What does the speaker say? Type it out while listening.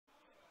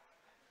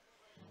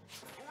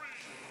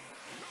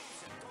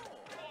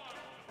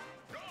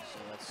So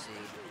let's see.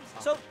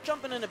 So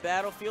jumping into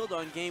Battlefield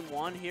on game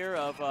 1 here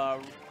of, I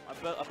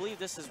believe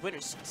this is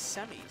winners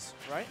semis,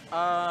 right?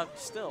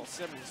 Still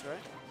semis, right?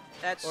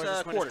 That's Or is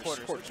this winners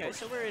quarters. Okay,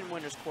 so we're in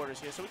winners quarters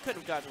here, so we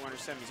couldn't have gotten to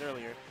winners semis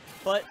earlier.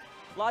 But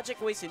Logic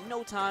wasted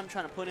no time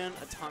trying to put in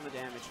a ton of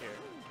damage here.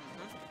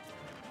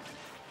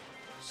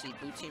 See,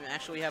 blue team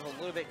actually have a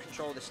little bit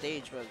control of the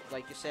stage, but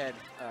like you said,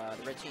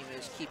 the red team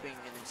is keeping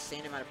an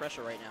insane amount of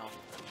pressure right now.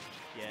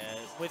 Yeah,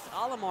 with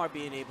Olimar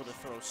being able to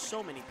throw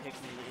so many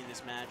Pikmin in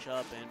this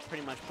matchup and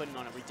pretty much putting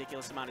on a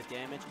ridiculous amount of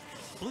damage,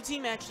 blue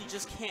team actually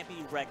just can't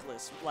be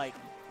reckless, like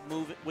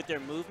with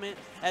their movement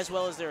as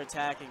well as their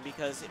attacking,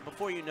 because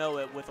before you know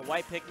it, with a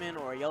white Pikmin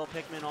or a yellow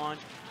Pikmin on,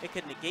 it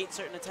could negate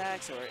certain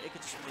attacks or it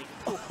could just make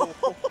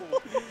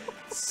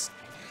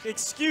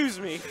excuse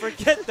me,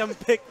 forget them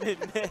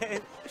Pikmin,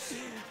 man.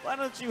 Why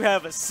don't you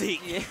have a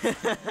seat? Yeah.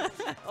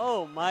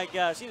 Oh my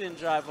gosh, he didn't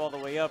drive all the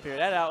way up here.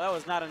 That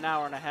was not an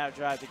hour and a half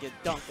drive to get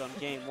dunked on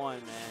game 1,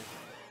 man.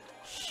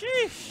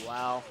 Sheesh.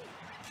 Wow.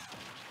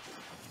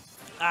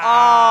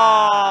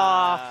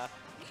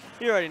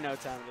 You already know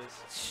what time it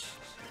is.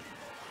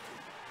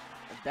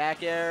 The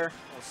back air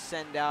will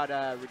send out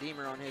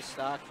Redeemer on his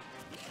stock.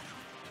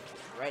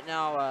 Right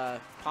now,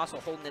 Aposl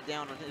holding it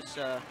down on his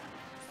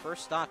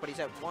first stock, but he's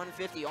at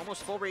 150,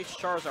 almost full race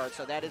Charizard,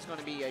 so that is going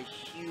to be a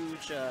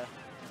huge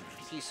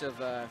piece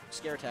of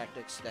scare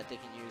tactics that they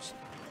can use.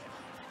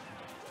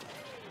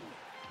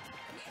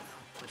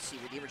 Let's see,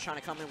 Redeemer trying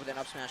to come in with an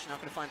up smash, not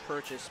going to find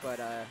purchase, but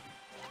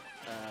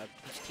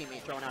his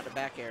teammate throwing out the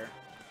back air.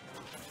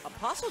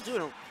 Aposl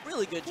doing a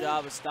really good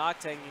job of stock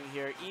tanking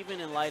here,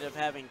 even in light of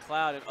having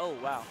Cloud and, oh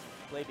wow,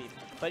 Playbeat.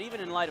 But even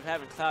in light of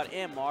having Cloud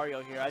and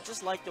Mario here, I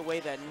just like the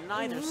way that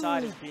neither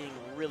side is being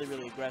really,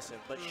 really aggressive,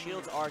 but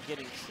shields are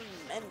getting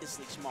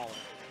tremendously smaller.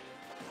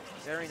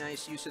 Very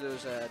nice use of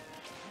those,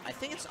 I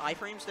think it's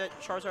iframes that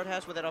Charizard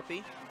has with that up B.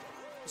 You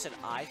said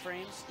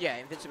iframes? Yeah,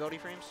 invincibility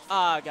frames.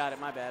 Ah, got it,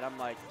 my bad, I'm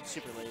like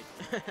super late.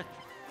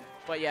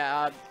 But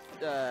yeah,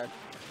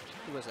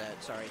 who was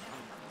that? Sorry,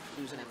 I'm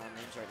losing him on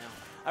names right now.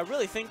 I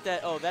really think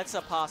that, oh, that's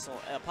Aposl.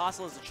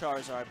 Aposl is the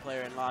Charizard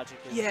player and Logic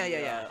is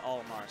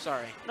Olimar.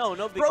 Sorry. No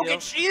big Broken deal.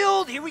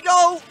 shield, here we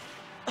go!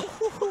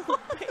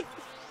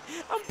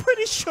 I'm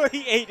pretty sure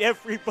he ate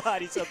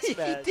everybody's up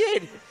smash. He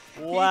did.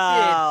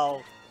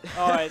 Wow. He did.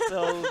 All right,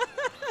 so,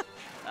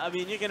 I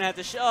mean, you're going to have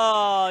to,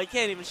 oh, you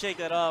can't even shake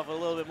that off with a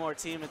little bit more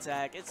team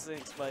attack. It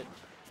stinks, but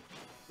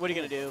what are you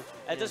going to do?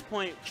 At this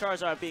point,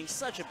 Charizard being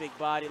such a big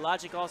body,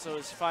 Logic also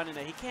is finding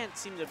that he can't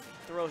seem to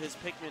throw his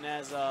Pikmin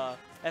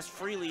as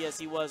freely as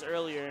he was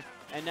earlier,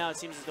 and now it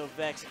seems as though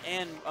Vex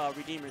and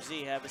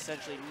RedeemerZ have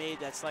essentially made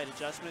that slight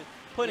adjustment,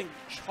 putting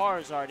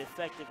Charizard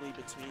effectively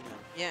between them.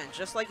 Yeah, and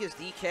just like his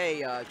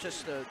DK,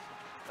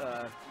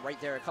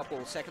 right there a couple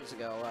of seconds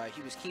ago,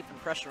 he was keeping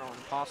pressure on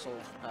Aposl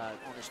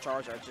on his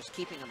Charizard, just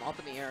keeping him up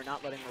in the air,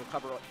 not letting him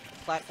recover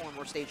platform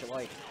or stage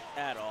alike.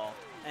 At all.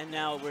 And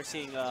now we're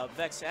seeing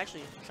Vex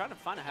actually trying to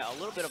find a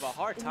little bit of a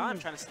hard time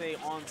trying to stay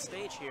on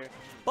stage here,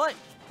 but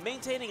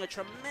maintaining a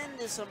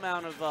tremendous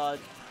amount of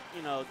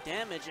you know,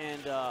 damage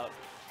and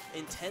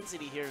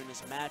intensity here in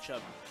this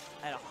matchup.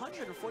 At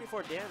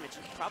 144 damage,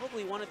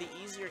 probably one of the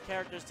easier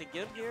characters to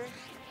give here.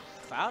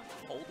 Cloud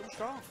holding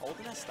strong,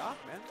 holding that stock,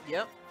 man.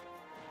 Yep.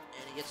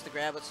 And he gets the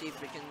grab. Let's see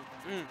if we can.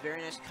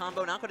 Very nice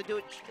combo. Not going to do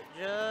it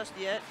just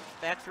yet.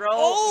 Back throw.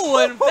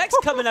 Oh, and Vex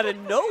coming out of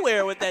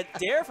nowhere with that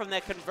dare from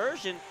that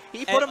conversion.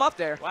 He put him up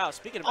there. Wow,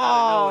 speaking of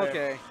out of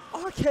nowhere.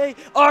 Okay.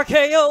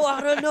 RKO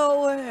out of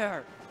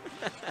nowhere.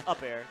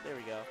 Up air. There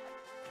we go.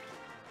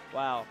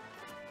 Wow.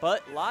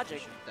 But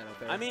Logic,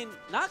 I mean,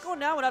 not going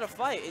down without a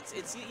fight.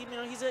 It's you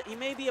know, he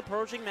may be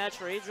approaching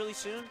match rage really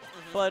soon,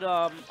 but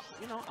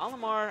you know,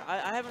 Olimar,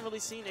 I haven't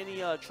really seen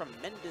any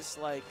tremendous,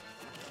 like,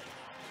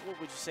 what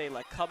would you say,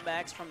 like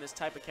comebacks from this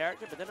type of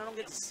character. But then I don't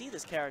get to see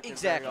this character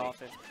very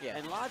often. Yeah.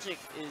 And Logic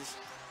is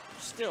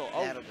still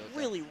a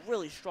really,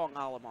 really strong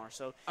Olimar.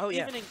 So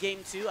even in game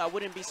 2, I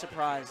wouldn't be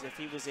surprised if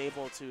he was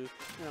able to, you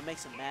know, make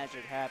some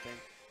magic happen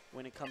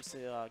when it comes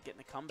to getting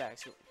the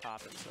comebacks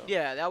popping. So.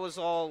 Yeah, that was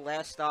all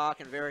last stock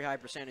and very high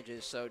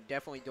percentages, so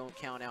definitely don't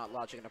count out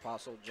Logic and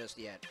Aposl just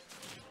yet.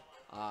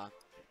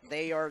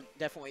 They are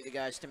definitely the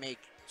guys to make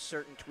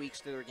certain tweaks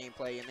to their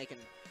gameplay, and they can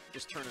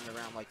just turn it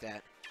around like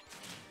that.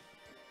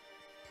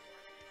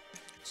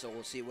 So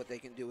we'll see what they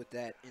can do with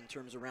that in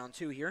terms of round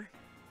 2 here.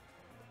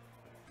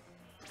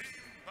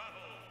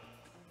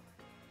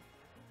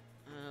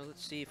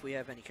 Let's see if we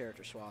have any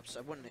character swaps.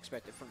 I wouldn't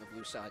expect it from the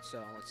blue side,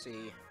 so let's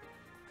see.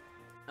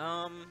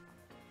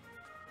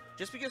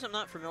 Just because I'm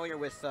not familiar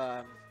with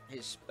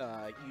his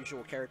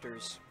usual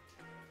characters,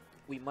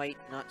 we might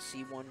not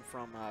see one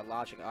from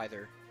Logic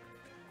either,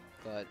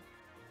 but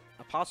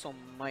Aposl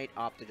might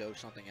opt to go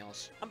something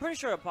else. I'm pretty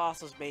sure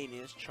Aposl's main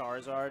is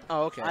Charizard.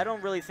 Oh, okay. I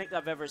don't really think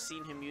I've ever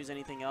seen him use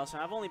anything else,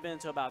 and I've only been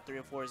to about 3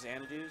 or 4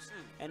 Xanadu's,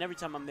 and every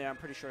time I'm there, I'm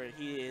pretty sure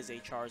he is a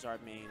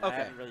Charizard main. Okay. I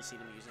haven't really seen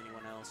him use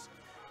anyone else.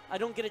 I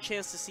don't get a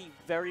chance to see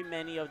very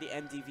many of the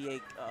NDVA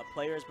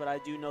players, but I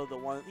do know the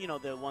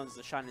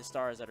the shining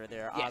stars that are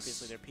there. Yes.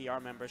 Obviously, they're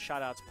PR members.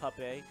 Shout out to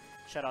Puppet.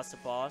 Shout out to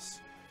Boss.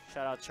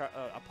 Shout out to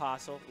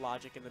Aposl,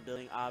 Logic in the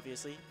building,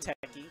 obviously.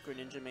 Techie,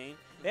 Greninja main.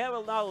 They have a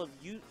lot of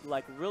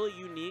really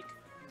unique,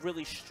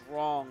 really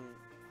strong,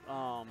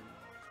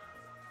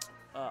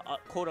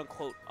 quote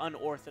unquote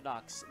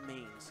unorthodox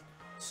mains.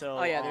 So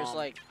oh yeah, there's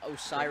like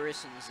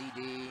Osiris and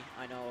ZD.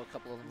 I know a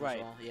couple of them as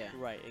well. Yeah.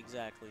 Right,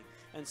 exactly.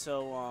 And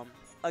so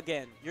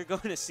again, you're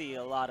going to see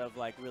a lot of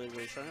like really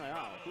strong. Like,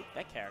 oh, who,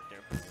 that character.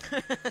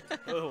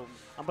 Boom.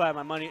 I'm buying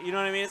my money. You know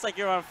what I mean? It's like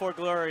you're on For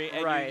Glory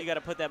and you got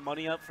to put that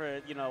money up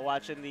for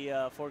watching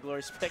the For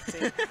Glory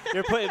spectate.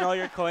 You're putting all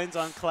your coins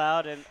on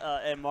Cloud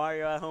and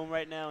Mario at home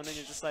right now, and then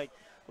you're just like,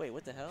 wait,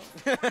 what the hell?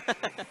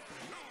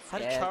 How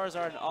did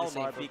Charizard and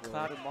Olimar beat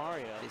Cloud and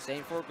Mario? This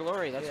ain't For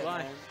Glory. That's why.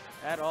 Man,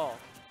 at all.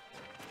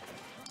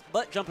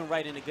 But jumping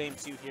right into Game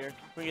 2 here,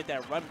 we're going to get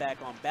that run back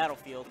on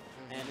Battlefield.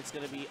 And it's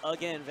going to be,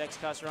 again, Vex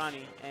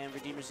Kasarani and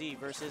RedeemerZ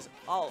versus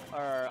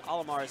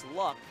Olimar's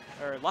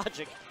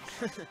Logic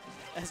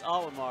as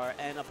Olimar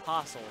and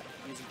Aposl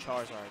using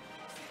Charizard.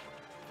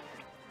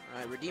 All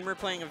right, Redeemer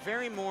playing a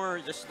very more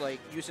just like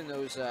using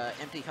those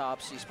empty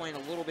hops. He's playing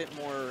a little bit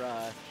more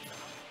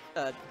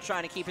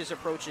trying to keep his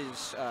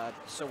approaches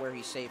so where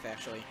he's safe,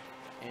 actually.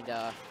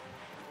 And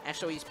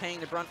actually, he's paying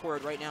the brunt for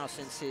it right now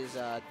since his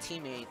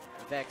teammate,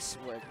 Vex,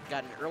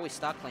 got an early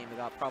stock claim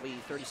about probably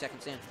 30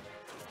 seconds in.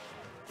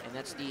 And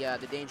that's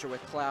the danger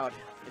with Cloud.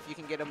 If you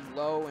can get him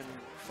low and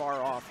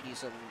far off,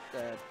 he's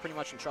pretty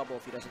much in trouble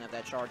if he doesn't have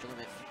that charge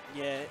limit.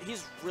 Yeah,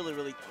 he's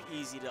really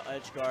easy to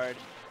edge guard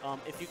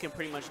if you can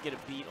pretty much get a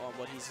beat on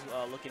what he's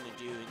looking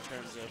to do in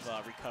terms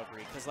of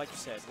recovery. Because like you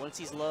said, once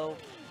he's low,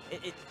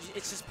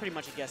 it's just pretty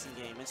much a guessing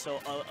game. And so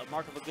a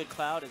mark of a good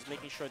Cloud is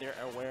making sure they're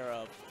aware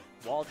of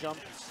wall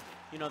jumps.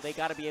 They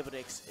got to be able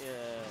to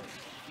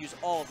use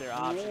all of their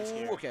options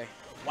here. Okay.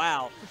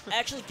 Wow.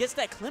 Actually gets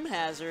that Clim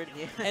Hazard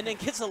and then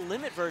gets a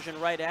limit version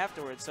right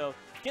afterwards. So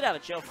get out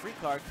of jail free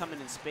card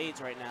coming in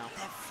spades right now.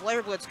 That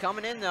Flare Blitz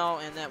coming in though,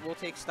 and that will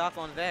take stock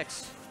on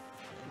Vex.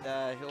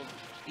 And he'll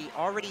be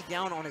already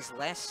down on his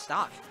last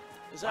stock.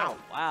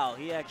 Wow,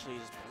 he actually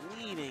is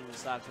bleeding the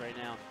stocks right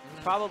now.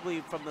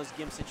 Probably from those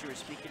gimps that you were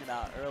speaking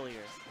about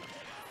earlier.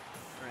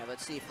 All right,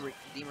 let's see if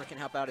Redeemer can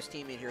help out his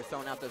teammate here,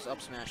 throwing out those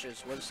up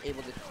smashes. Was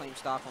able to claim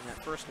stock on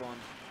that first one,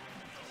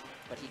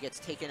 but he gets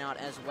taken out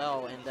as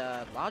well.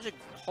 And Logic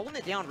holding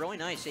it down really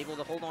nice, able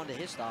to hold on to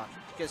his stock,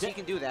 because he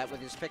can do that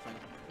with his Pikmin.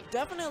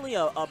 Definitely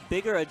a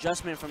bigger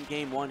adjustment from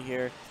Game 1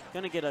 here.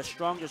 Going to get a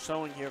stronger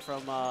showing here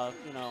from,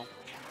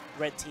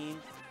 Red Team.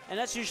 And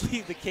that's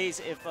usually the case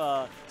if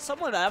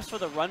someone asks for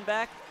the run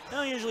back. They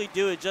don't usually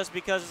do it just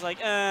because it's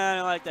like, I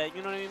don't like that.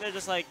 You know what I mean? They're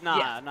just like,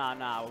 nah.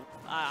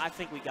 I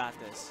think we got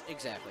this.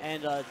 Exactly.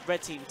 And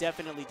Red Team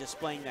definitely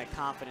displaying that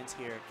confidence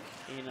here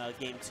in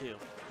Game 2.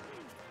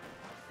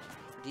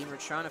 Redeemer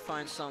trying to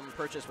find some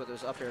purchase with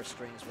those up air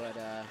strings, but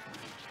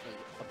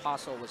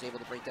Aposl was able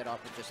to break that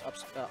off with just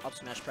up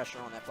smash pressure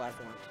on that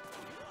platform.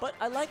 But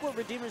I like what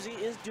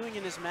RedeemerZ is doing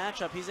in this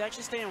matchup. He's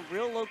actually staying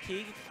real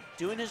low-key,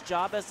 doing his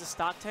job as the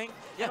stock tank,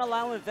 and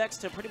allowing Vex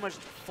to pretty much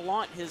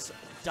flaunt his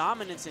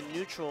dominance in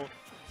neutral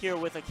here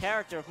with a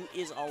character who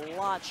is a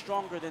lot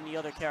stronger than the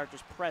other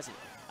characters present.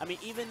 I mean,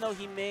 even though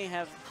he may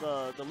have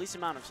the least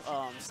amount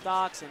of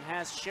stocks and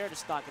has shared a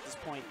stock at this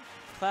point,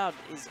 Cloud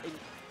is an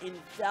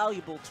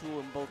invaluable tool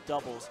in both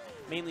doubles,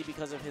 mainly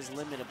because of his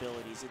limit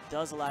abilities. It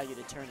does allow you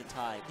to turn the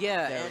tide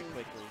very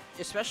quickly.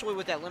 Especially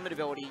with that limit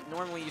ability,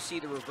 normally you see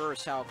the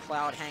reverse, how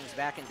Cloud hangs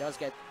back and does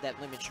get that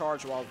limit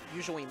charge, while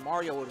usually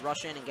Mario would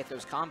rush in and get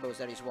those combos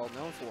that he's well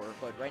known for.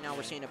 But right now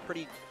we're seeing a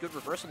pretty good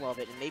reversal of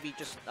it, and maybe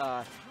just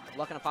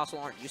Luck and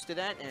Aposl aren't used to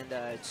that, and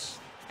it's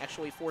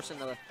actually forcing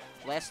the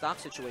last stock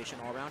situation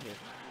all around here.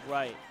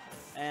 Right.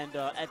 And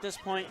at this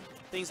point,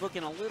 things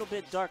looking a little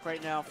bit dark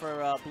right now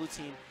for Blue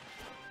Team.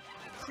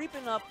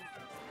 Creeping up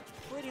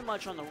pretty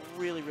much on the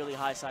really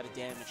high side of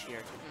damage here.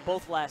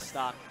 Both last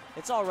stock.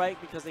 It's all right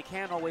because they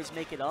can't always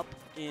make it up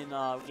in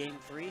Game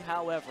 3.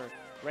 However,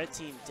 Red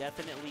Team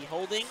definitely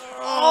holding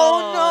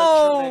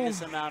a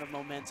tremendous amount of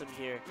momentum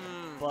here.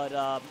 But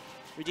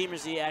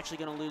RedeemerZ actually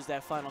going to lose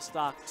that final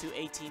stock to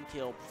a team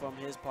kill from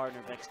his partner,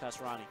 Vex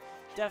Kasarani.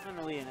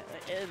 Definitely an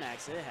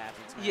accident. It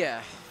happens, man.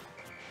 Yeah.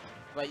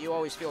 But you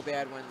always feel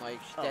bad when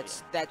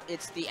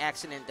it's the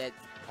accident that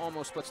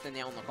almost puts the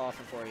nail in the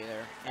coffin for you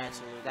there. And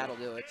that'll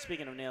do it.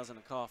 Speaking of nails in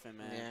the coffin,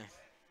 man. Yeah.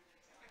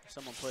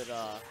 Someone put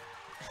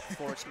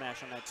forward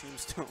smash on that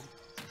tombstone.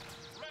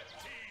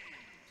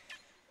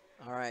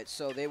 All right,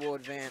 so they will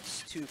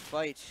advance to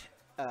fight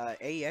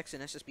AEX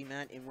and SSB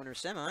Matt in winner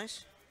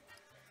semis.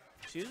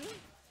 Excuse me?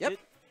 Yep.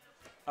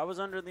 I was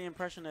under the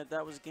impression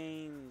that was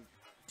Game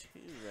 2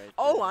 right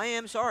Oh, there. I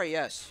am sorry,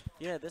 yes.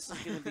 Yeah, this is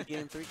going to be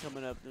Game 3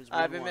 coming up.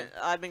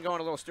 I've been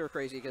going a little stir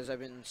crazy because I've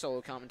been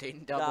solo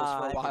commentating doubles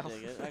for a while.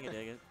 I can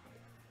dig it.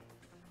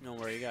 Don't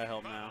worry, you got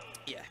help now.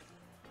 Yeah.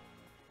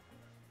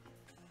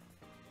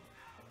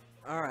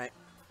 All right.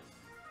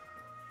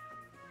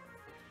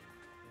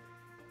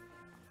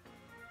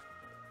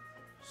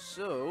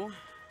 So,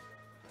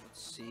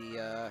 let's see.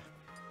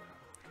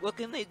 What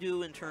can they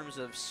do in terms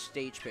of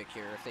stage pick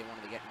here if they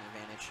wanted to get an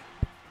advantage?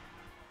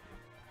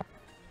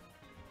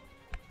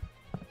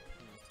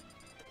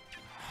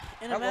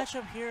 In a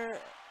matchup here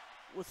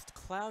with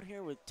Cloud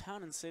here with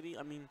Town and City,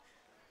 I mean,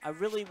 I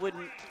really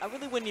wouldn't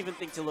even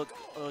think to look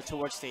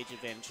towards stage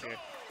advantage here.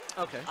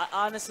 Okay.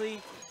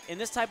 Honestly, in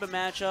this type of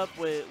matchup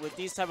with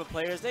these type of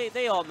players,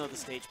 they all know the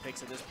stage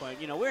picks at this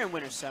point. You know, we're in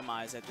winner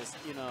semis at this,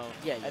 you know,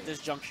 at this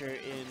juncture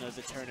in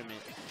the tournament,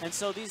 and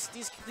so these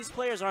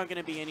players aren't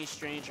going to be any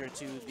stranger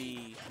to the,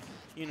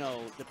 you know,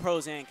 the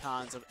pros and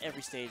cons of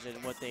every stage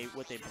and what they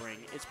bring.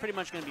 It's pretty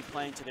much going to be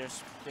playing to their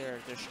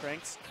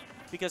strengths,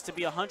 because to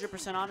be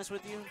 100% honest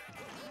with you,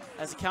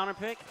 as a counter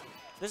pick,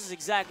 this is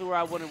exactly where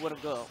I would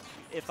have go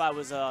if I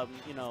was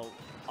you know,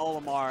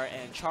 Olimar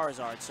and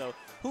Charizard. So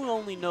who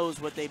only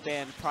knows what they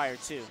banned prior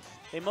to?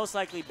 They most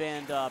likely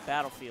banned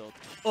Battlefield.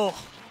 Oh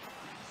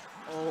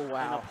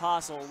wow. And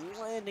Aposl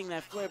landing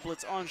that Flare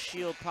Blitz on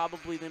shield,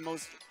 probably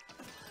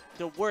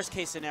the worst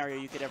case scenario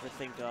you could ever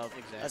think of,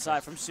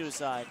 aside from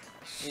suicide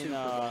in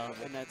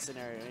that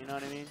scenario. You know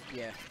what I mean?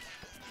 Yeah.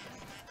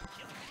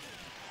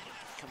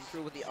 Coming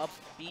through with the up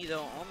B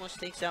though, almost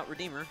takes out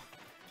Redeemer,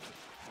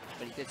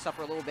 but he did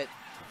suffer a little bit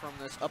from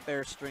this up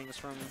air strings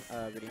from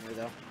Redeemer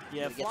though.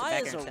 Yeah,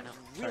 Fly is a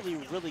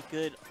really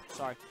good.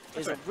 Sorry,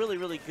 is a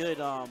really good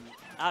out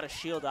of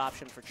shield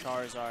option for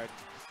Charizard,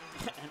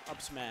 and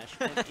up smash,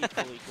 and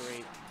equally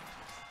great.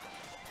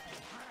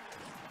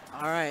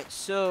 All right,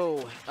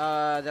 so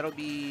that'll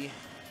be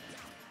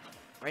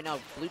right now.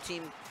 Blue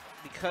team,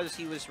 because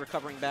he was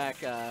recovering back.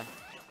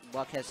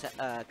 Luck has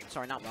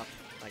sorry, not Luck.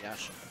 My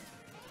gosh.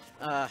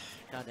 God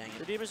dang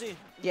it. RedeemerZ.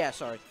 Yeah,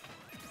 sorry.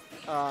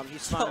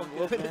 He's finding a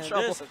little bit of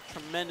trouble. There's a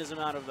tremendous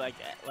amount of like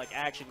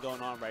action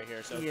going on right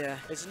here. So yeah,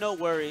 it's no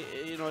worry.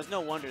 You know, it's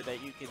no wonder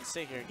that you can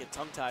sit here and get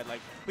tongue-tied.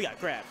 Like, we got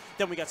grab,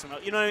 then we got some.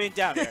 You know what I mean?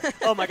 Down there.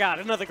 Oh my God,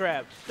 another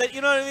grab. Then,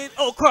 you know what I mean?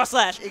 Oh, cross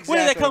slash. Exactly.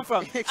 Where did that come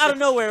from? Out of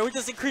nowhere. We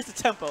just increased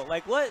the tempo.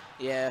 Like what?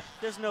 Yeah.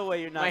 There's no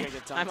way you're not gonna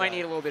get tongue-tied. I might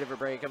need a little bit of a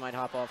break. I might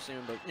hop off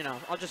soon, but you know,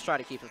 I'll just try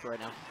to keep it for right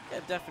now. Yeah,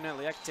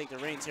 definitely. I can take the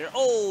reins here.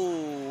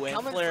 Oh, and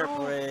Flare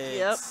Blitz.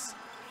 Yep.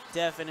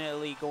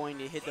 Definitely going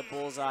to hit the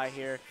bullseye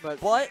here. But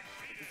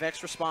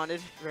Vex responded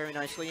very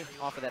nicely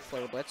off of that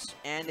Flare Blitz,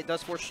 and it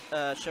does force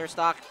share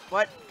stock,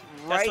 but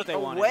right what they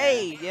away,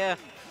 wanted, yeah.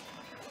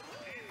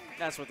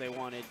 That's what they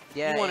wanted.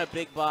 Yeah, you want a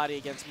big body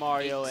against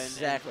Mario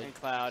and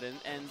Cloud,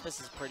 and this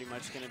is pretty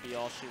much going to be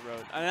all she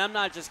wrote. I mean, I'm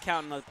not just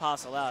counting the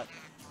Aposl out,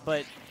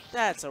 but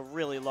that's a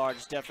really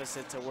large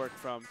deficit to work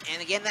from.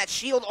 And again, that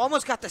shield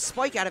almost got the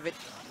spike out of it.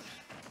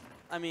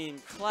 I mean,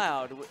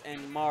 Cloud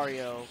and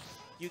Mario,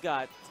 you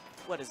got,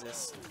 what is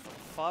this,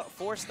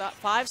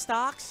 5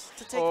 stocks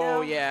to take down?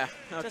 Oh, yeah.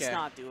 Okay. That's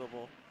not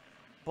doable.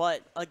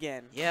 But,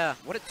 again. Yeah,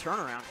 what a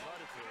turnaround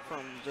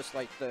from just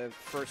like the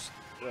first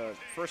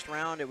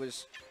round. It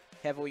was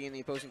heavily in the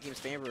opposing team's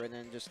favor, and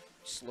then just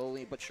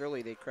slowly but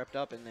surely they crept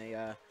up and they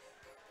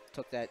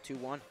took that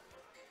 2-1.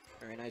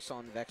 Very nice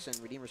on Vex and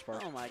Redeemer's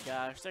part. Oh my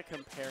gosh, they're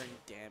comparing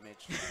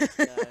damage.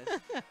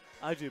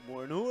 I did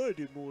more. No, I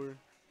did more.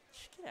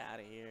 Get out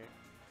of here.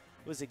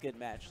 It was a good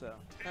match, though.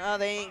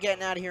 They ain't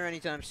getting out of here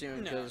anytime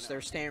soon because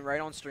they're staying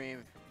right on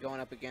stream, going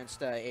up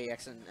against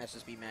AX and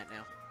SSB Matt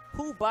now.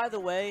 Who, by the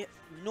way,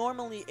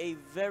 normally a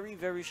very,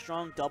 very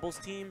strong doubles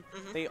team.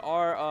 They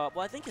are, well,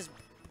 I think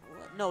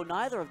no,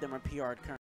 neither of them are PR'd currently.